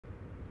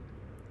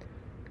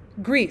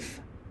Grief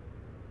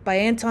by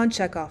Anton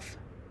Chekhov.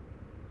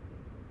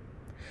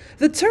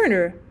 The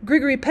turner,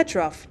 Grigory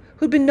Petrov,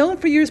 who had been known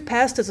for years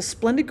past as a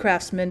splendid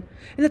craftsman,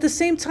 and at the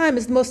same time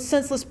as the most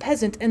senseless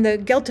peasant in the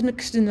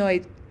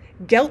Geltichkinoy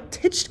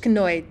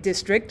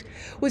district,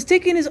 was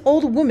taking his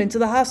old woman to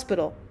the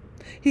hospital.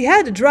 He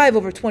had to drive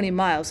over 20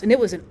 miles, and it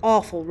was an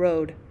awful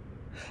road.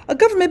 A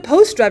government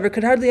post driver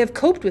could hardly have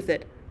coped with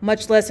it,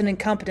 much less an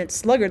incompetent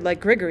sluggard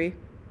like Grigory.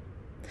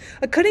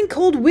 A cutting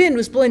cold wind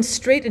was blowing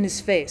straight in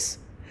his face.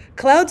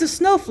 Clouds of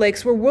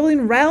snowflakes were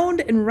whirling round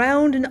and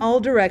round in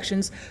all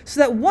directions, so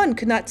that one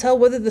could not tell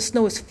whether the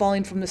snow was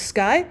falling from the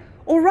sky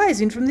or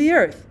rising from the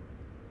earth.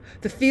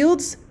 The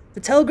fields, the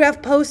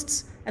telegraph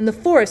posts, and the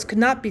forest could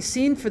not be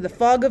seen for the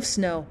fog of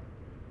snow.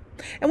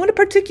 And when a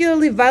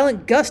particularly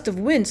violent gust of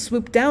wind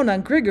swooped down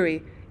on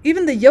Grigory,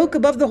 even the yoke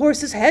above the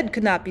horse's head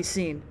could not be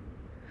seen.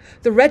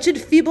 The wretched,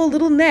 feeble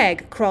little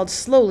nag crawled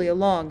slowly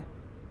along.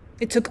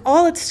 It took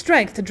all its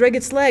strength to drag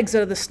its legs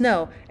out of the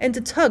snow and to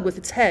tug with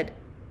its head.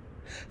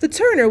 The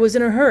turner was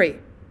in a hurry.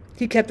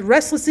 He kept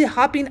restlessly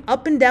hopping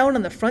up and down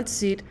on the front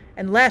seat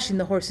and lashing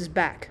the horse's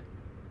back.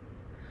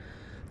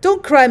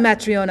 "Don't cry,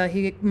 Matryona,"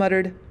 he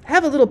muttered.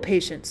 "Have a little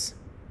patience.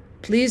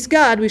 Please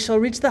God, we shall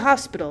reach the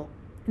hospital,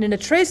 and in a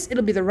trace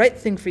it'll be the right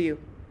thing for you.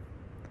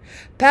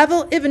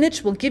 Pavel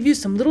Ivanitch will give you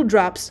some little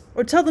drops,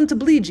 or tell them to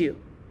bleed you,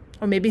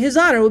 or maybe his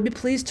honor will be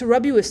pleased to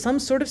rub you with some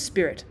sort of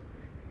spirit.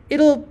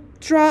 It'll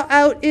draw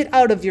it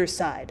out of your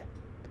side.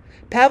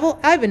 Pavel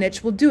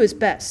Ivanitch will do his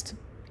best.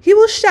 He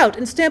will shout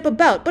and stamp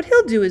about, but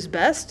he'll do his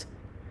best.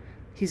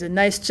 He's a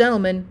nice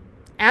gentleman,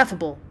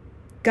 affable.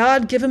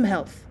 God give him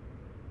health.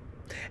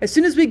 As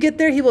soon as we get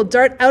there, he will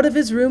dart out of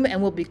his room and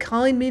will be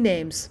calling me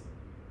names.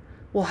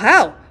 'Well,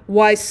 how?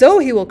 Why so?'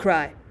 he will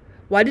cry.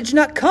 'Why did you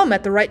not come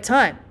at the right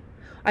time?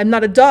 I'm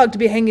not a dog to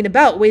be hanging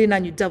about waiting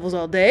on you devils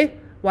all day.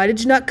 Why did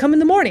you not come in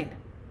the morning?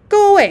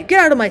 Go away, get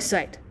out of my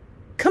sight.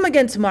 Come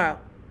again tomorrow.'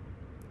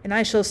 And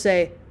I shall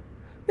say,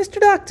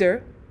 'Mr.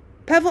 Doctor,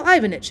 Pavel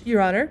Ivanitch,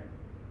 your honor.'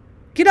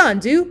 'Get on,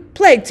 do!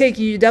 Plague take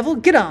you, you devil!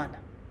 Get on!'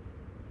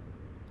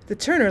 The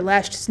turner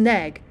lashed his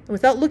nag, and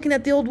without looking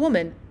at the old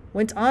woman,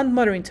 went on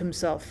muttering to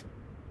himself.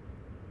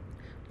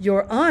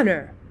 'Your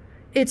honor!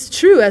 It's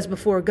true as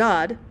before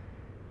God.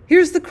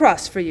 Here's the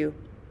cross for you.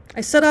 I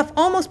set off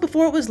almost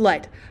before it was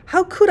light.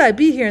 How could I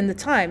be here in the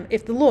time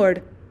if the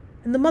Lord,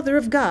 and the Mother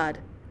of God,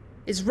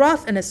 is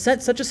wroth and has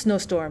sent such a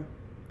snowstorm?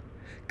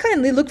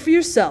 Kindly look for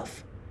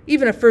yourself.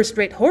 Even a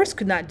first-rate horse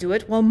could not do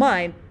it, while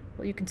mine,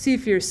 well, you can see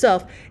for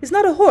yourself, is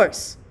not a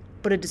horse,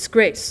 but a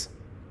disgrace.'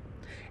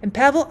 And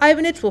Pavel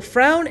Ivanitch will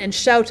frown and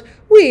shout,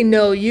 'We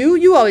know you!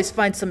 You always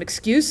find some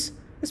excuse.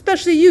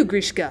 Especially you,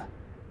 Grishka.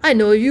 I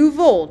know you of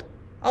old.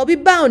 I'll be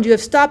bound you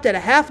have stopped at a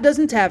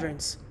half-dozen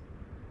taverns.'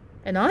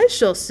 And I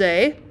shall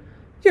say,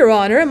 'Your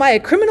honor, am I a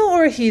criminal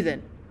or a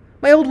heathen?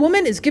 My old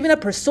woman is giving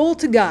up her soul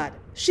to God.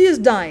 She is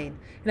dying,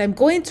 and I'm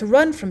going to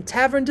run from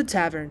tavern to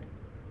tavern.'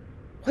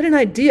 What an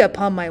idea,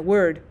 upon my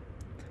word!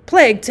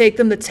 Plague take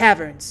them, the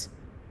taverns!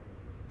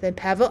 Then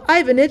Pavel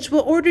Ivanitch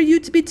will order you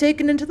to be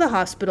taken into the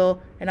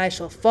hospital, and I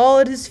shall fall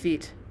at his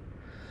feet.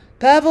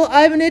 'Pavel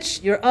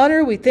Ivanitch, your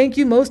honor, we thank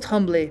you most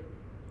humbly.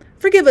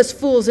 Forgive us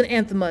fools and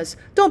anathemas.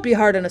 Don't be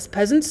hard on us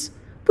peasants.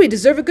 We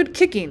deserve a good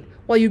kicking,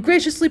 while you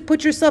graciously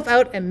put yourself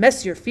out and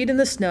mess your feet in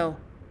the snow.'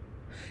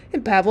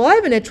 And Pavel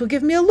Ivanitch will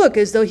give me a look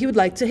as though he would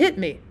like to hit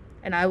me,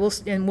 and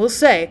will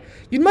say,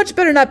 'You'd much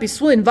better not be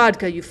swilling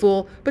vodka, you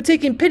fool, but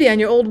taking pity on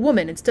your old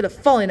woman instead of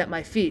falling at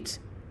my feet.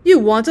 You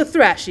want a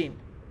thrashing.'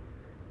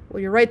 Well,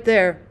 you're right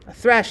there. A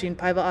thrashing,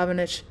 Pavel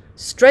Ivanitch.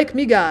 Strike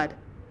me God.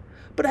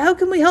 But how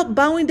can we help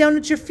bowing down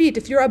at your feet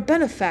if you're a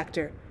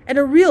benefactor and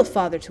a real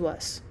father to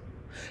us?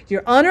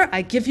 Your honor,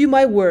 I give you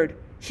my word,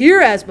 here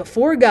as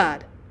before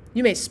God.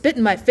 You may spit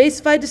in my face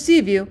if I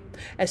deceive you.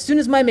 As soon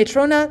as my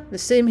Matrona, the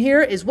same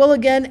here, is well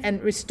again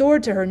and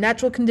restored to her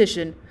natural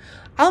condition,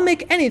 I'll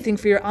make anything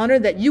for your honor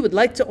that you would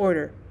like to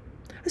order.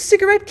 A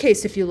cigarette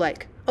case, if you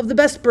like, of the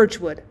best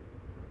birchwood.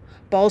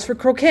 Balls for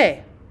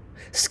croquet.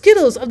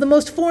 Skittles of the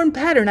most foreign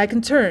pattern I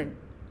can turn.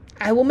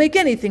 I will make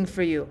anything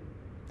for you.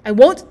 I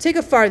won't take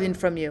a farthing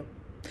from you.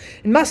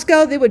 In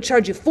Moscow they would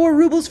charge you 4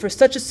 rubles for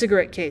such a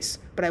cigarette case,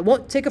 but I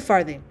won't take a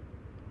farthing."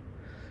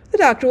 The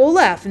doctor will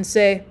laugh and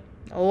say,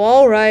 "Oh,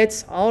 all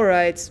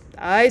right,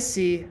 I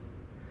see.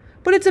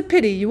 But it's a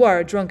pity you are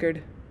a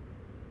drunkard."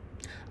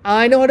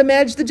 "I know how to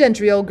manage the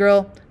gentry, old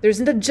girl. There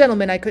isn't a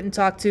gentleman I couldn't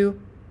talk to.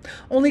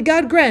 Only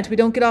God grant we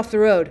don't get off the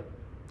road.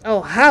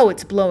 Oh, how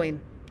it's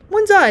blowing.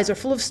 One's eyes are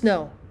full of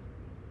snow."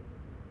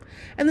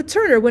 And the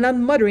turner went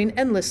on muttering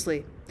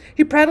endlessly.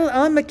 He prattled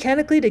on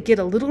mechanically to get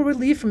a little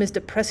relief from his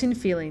depressing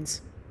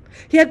feelings.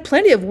 He had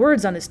plenty of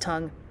words on his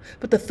tongue,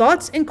 but the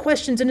thoughts and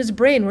questions in his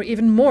brain were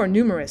even more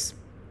numerous.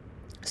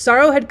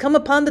 Sorrow had come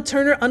upon the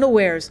turner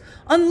unawares,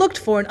 unlooked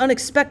for and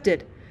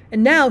unexpected,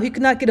 and now he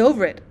could not get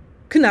over it,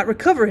 could not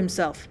recover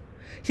himself.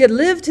 He had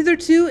lived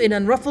hitherto in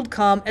unruffled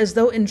calm, as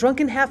though in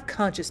drunken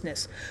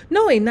half-consciousness,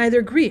 knowing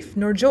neither grief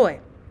nor joy.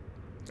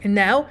 And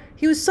now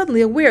he was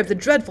suddenly aware of the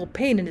dreadful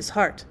pain in his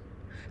heart.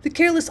 The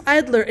careless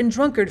idler and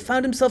drunkard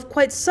found himself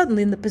quite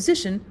suddenly in the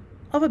position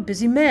of a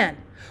busy man,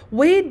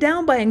 weighed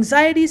down by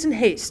anxieties and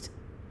haste,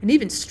 and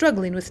even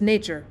struggling with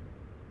nature.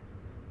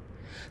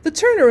 The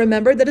turner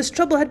remembered that his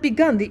trouble had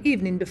begun the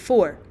evening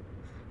before,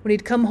 when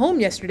he'd come home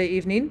yesterday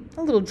evening,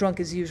 a little drunk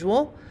as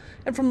usual,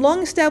 and from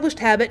long-established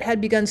habit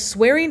had begun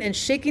swearing and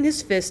shaking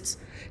his fists.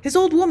 His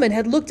old woman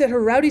had looked at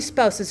her rowdy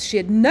spouse as she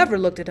had never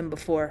looked at him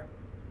before.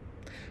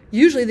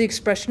 Usually the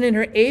expression in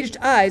her aged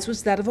eyes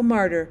was that of a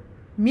martyr,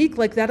 meek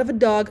like that of a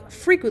dog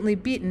frequently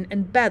beaten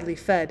and badly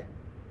fed.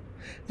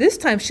 This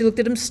time she looked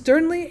at him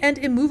sternly and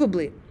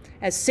immovably,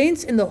 as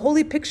saints in the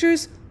holy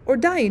pictures or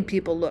dying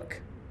people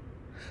look.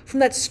 From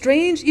that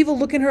strange evil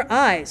look in her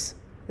eyes,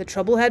 the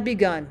trouble had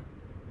begun.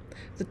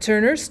 The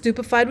turner,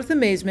 stupefied with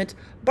amazement,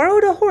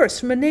 borrowed a horse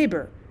from a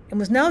neighbor, and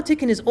was now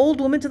taking his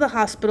old woman to the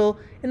hospital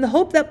in the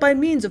hope that by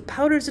means of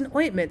powders and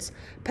ointments,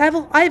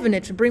 Pavel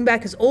Ivanitch would bring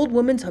back his old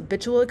woman's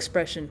habitual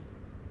expression.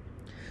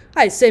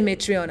 "I say,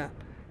 Matryona,"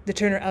 the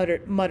turner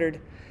muttered,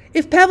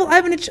 "if Pavel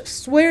Ivanitch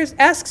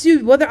asks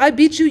you whether I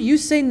beat you, you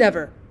say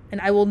never, and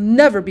I will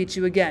never beat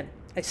you again.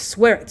 I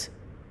swear it.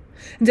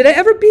 And did I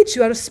ever beat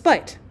you out of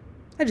spite?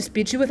 I just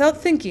beat you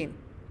without thinking.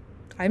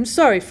 I am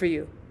sorry for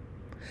you.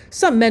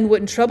 Some men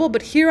wouldn't trouble,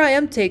 but here I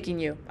am taking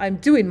you. I am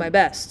doing my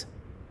best.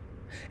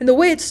 And the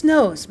way it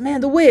snows,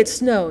 man, the way it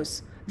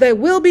snows. Thy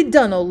will be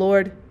done, O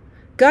Lord.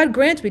 God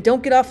grant we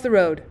don't get off the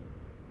road.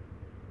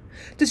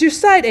 Does your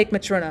side ache,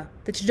 Matrona,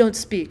 that you don't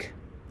speak?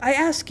 I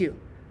ask you,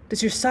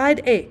 does your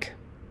side ache?"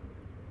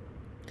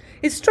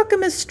 It struck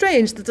him as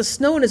strange that the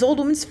snow in his old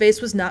woman's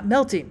face was not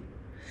melting.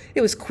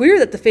 It was queer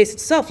that the face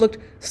itself looked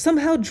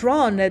somehow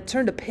drawn and had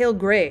turned a pale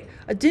gray.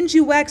 A dingy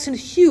waxen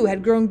hue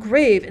had grown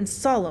grave and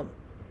solemn.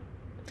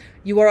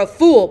 "You are a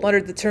fool,"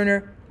 muttered the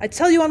turner. "I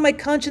tell you on my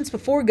conscience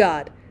before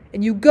God.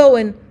 And you go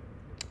and...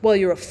 Well,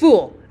 you're a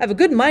fool. I have a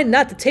good mind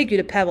not to take you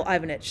to Pavel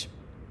Ivanitch."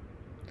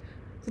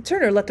 The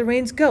turner let the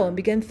reins go and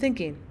began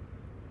thinking.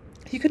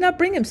 He could not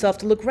bring himself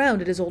to look round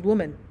at his old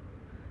woman.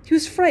 He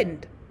was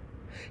frightened.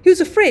 He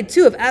was afraid,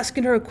 too, of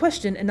asking her a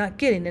question and not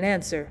getting an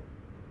answer.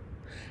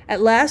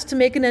 At last, to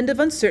make an end of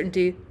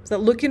uncertainty,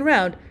 without looking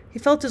round, he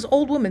felt his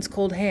old woman's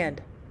cold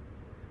hand.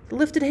 The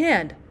lifted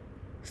hand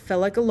fell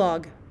like a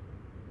log.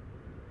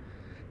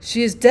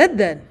 "She is dead,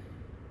 then.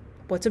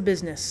 What's a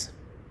business?"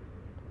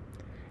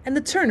 And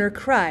the turner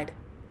cried.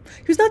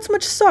 He was not so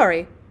much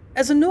sorry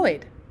as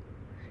annoyed.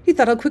 He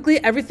thought how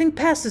quickly everything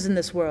passes in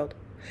this world.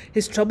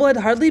 His trouble had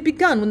hardly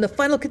begun when the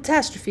final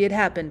catastrophe had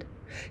happened.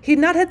 He had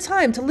not had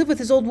time to live with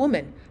his old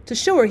woman, to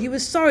show her he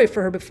was sorry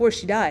for her before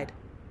she died.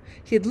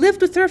 He had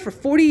lived with her for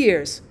 40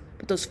 years,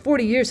 but those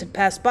 40 years had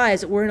passed by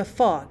as it were in a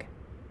fog.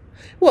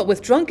 What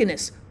with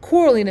drunkenness,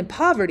 quarreling, and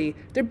poverty,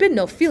 there had been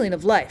no feeling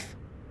of life.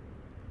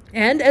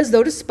 And, as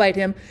though to spite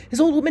him, his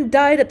old woman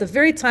died at the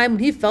very time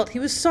when he felt he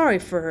was sorry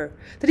for her,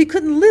 that he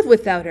couldn't live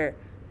without her,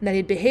 and that he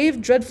had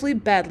behaved dreadfully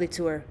badly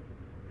to her.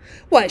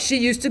 Why, she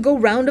used to go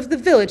round of the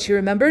village, he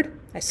remembered.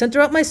 I sent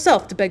her out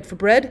myself to beg for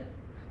bread.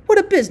 What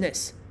a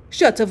business!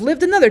 She ought to have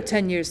lived another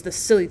 10 years, the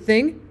silly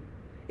thing.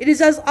 It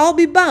is as I'll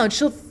be bound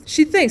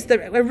she thinks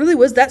that I really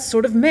was that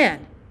sort of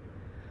man.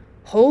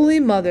 Holy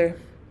Mother!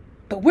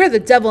 But where the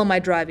devil am I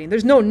driving?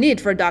 There's no need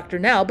for a doctor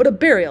now, but a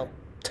burial.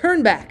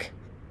 Turn back.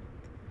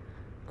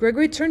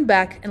 Gregory turned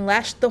back and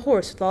lashed the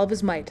horse with all of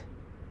his might.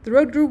 The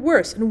road grew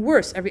worse and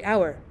worse every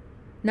hour.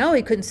 Now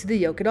he couldn't see the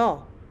yoke at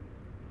all.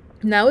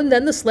 Now and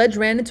then the sledge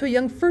ran into a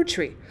young fir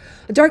tree.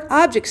 A dark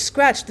object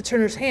scratched the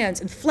turner's hands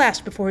and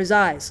flashed before his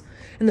eyes,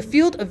 and the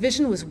field of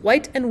vision was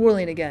white and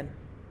whirling again.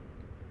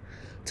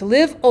 To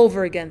live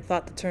over again,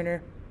 thought the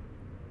turner.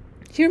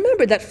 He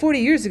remembered that 40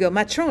 years ago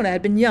Matrona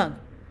had been young,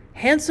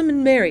 handsome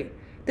and merry,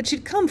 that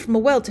she'd come from a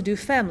well-to-do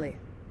family.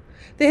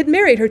 They had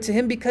married her to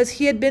him because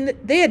they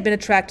had been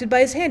attracted by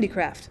his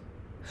handicraft.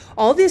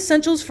 All the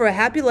essentials for a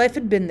happy life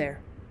had been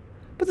there.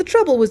 But the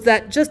trouble was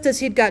that just as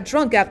he'd got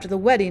drunk after the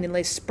wedding and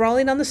lay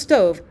sprawling on the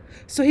stove,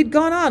 so he'd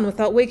gone on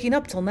without waking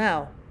up till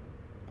now.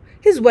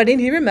 His wedding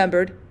he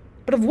remembered,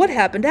 but of what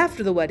happened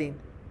after the wedding?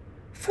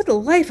 For the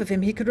life of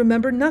him he could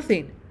remember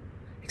nothing,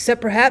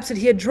 except perhaps that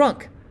he had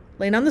drunk,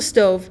 lain on the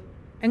stove,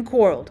 and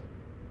quarreled.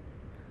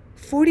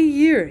 40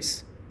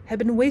 years had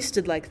been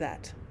wasted like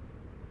that.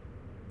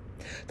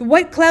 The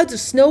white clouds of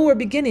snow were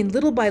beginning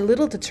little by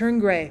little to turn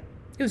gray.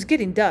 It was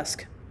getting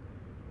dusk.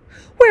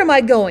 "Where am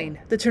I going?"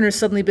 the turner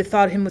suddenly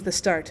bethought him with a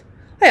start.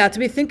 "I ought to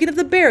be thinking of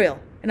the burial,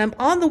 and I'm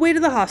on the way to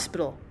the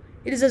hospital.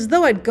 It is as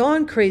though I'd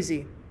gone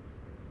crazy."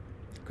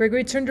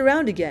 Gregory turned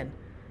around again,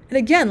 and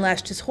again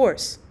lashed his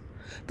horse.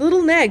 The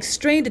little nag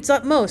strained its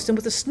utmost, and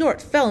with a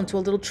snort fell into a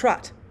little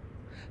trot.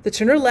 The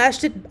turner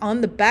lashed it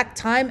on the back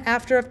time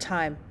after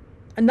time.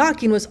 A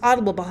knocking was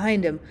audible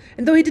behind him,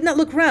 and though he did not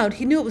look round,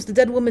 he knew it was the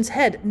dead woman's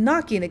head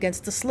knocking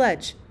against the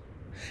sledge.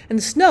 And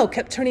the snow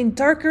kept turning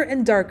darker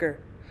and darker.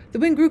 The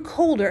wind grew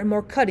colder and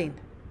more cutting.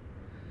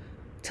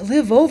 To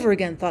live over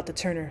again, thought the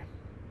turner.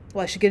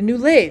 Well, I should get a new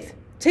lathe,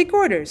 take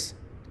orders,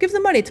 give the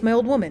money to my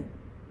old woman.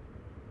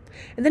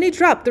 And then he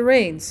dropped the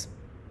reins.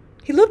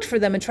 He looked for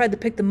them and tried to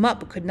pick them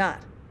up, but could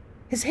not.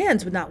 His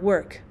hands would not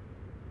work.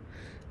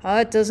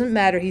 It doesn't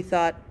matter, he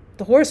thought.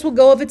 The horse will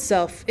go of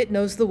itself. It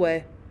knows the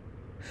way.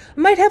 I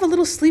might have a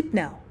little sleep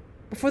now.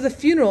 Before the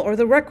funeral or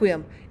the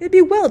requiem, it'd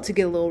be well to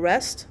get a little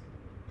rest."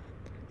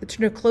 The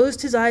turner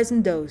closed his eyes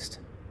and dozed.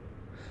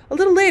 A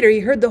little later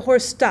he heard the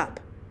horse stop.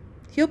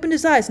 He opened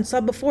his eyes and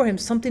saw before him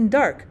something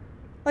dark,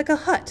 like a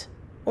hut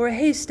or a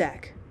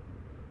haystack.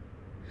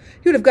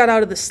 He would have got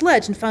out of the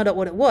sledge and found out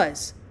what it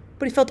was,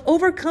 but he felt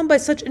overcome by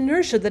such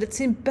inertia that it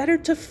seemed better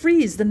to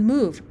freeze than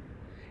move,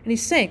 and he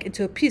sank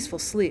into a peaceful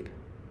sleep.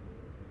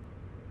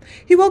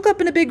 He woke up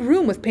in a big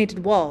room with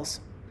painted walls.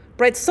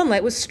 Bright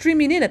sunlight was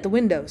streaming in at the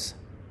windows.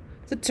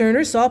 The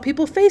turner saw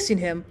people facing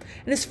him,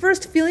 and his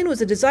first feeling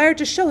was a desire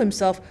to show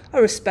himself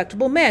a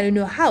respectable man who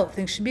knew how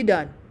things should be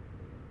done.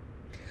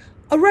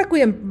 "A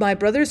requiem, my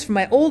brothers, for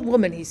my old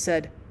woman," he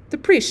said. "The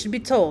priest should be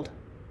told."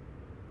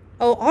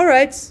 "Oh, all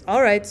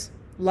right.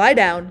 Lie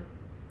down."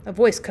 A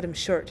voice cut him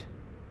short.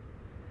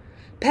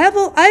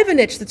 "Pavel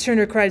Ivanitch," the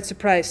turner cried in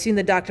surprise, seeing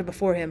the doctor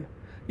before him.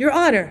 "Your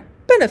honor,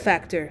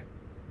 benefactor."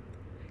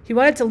 He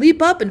wanted to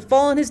leap up and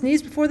fall on his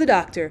knees before the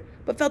doctor,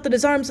 but felt that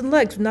his arms and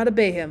legs would not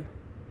obey him.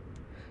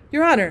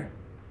 "Your honor,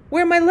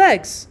 where are my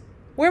legs?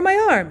 Where are my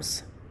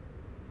arms?"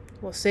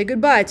 "Well, say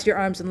goodbye to your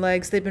arms and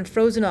legs. They've been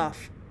frozen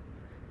off."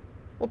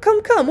 "Well,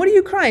 come, what are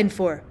you crying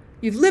for?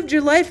 You've lived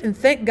your life and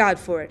thank God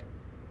for it.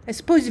 I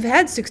suppose you've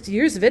had 60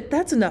 years of it.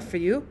 That's enough for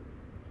you."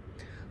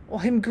 "Oh,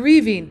 I'm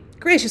grieving.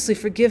 Graciously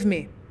forgive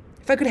me.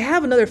 If I could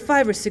have another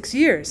 5 or 6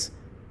 years."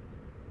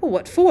 "Well,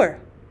 what for?"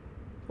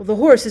 "Well, the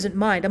horse isn't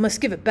mine. I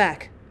must give it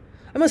back.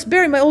 I must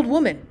bury my old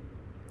woman.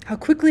 How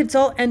quickly it's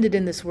all ended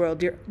in this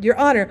world. Your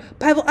honor,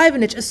 Pavel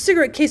Ivanitch, a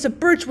cigarette case of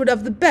birchwood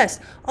of the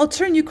best. I'll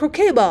turn you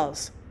croquet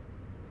balls."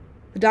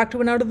 The doctor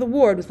went out of the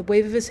ward with a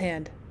wave of his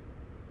hand.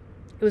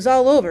 It was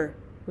all over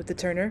with the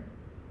turner.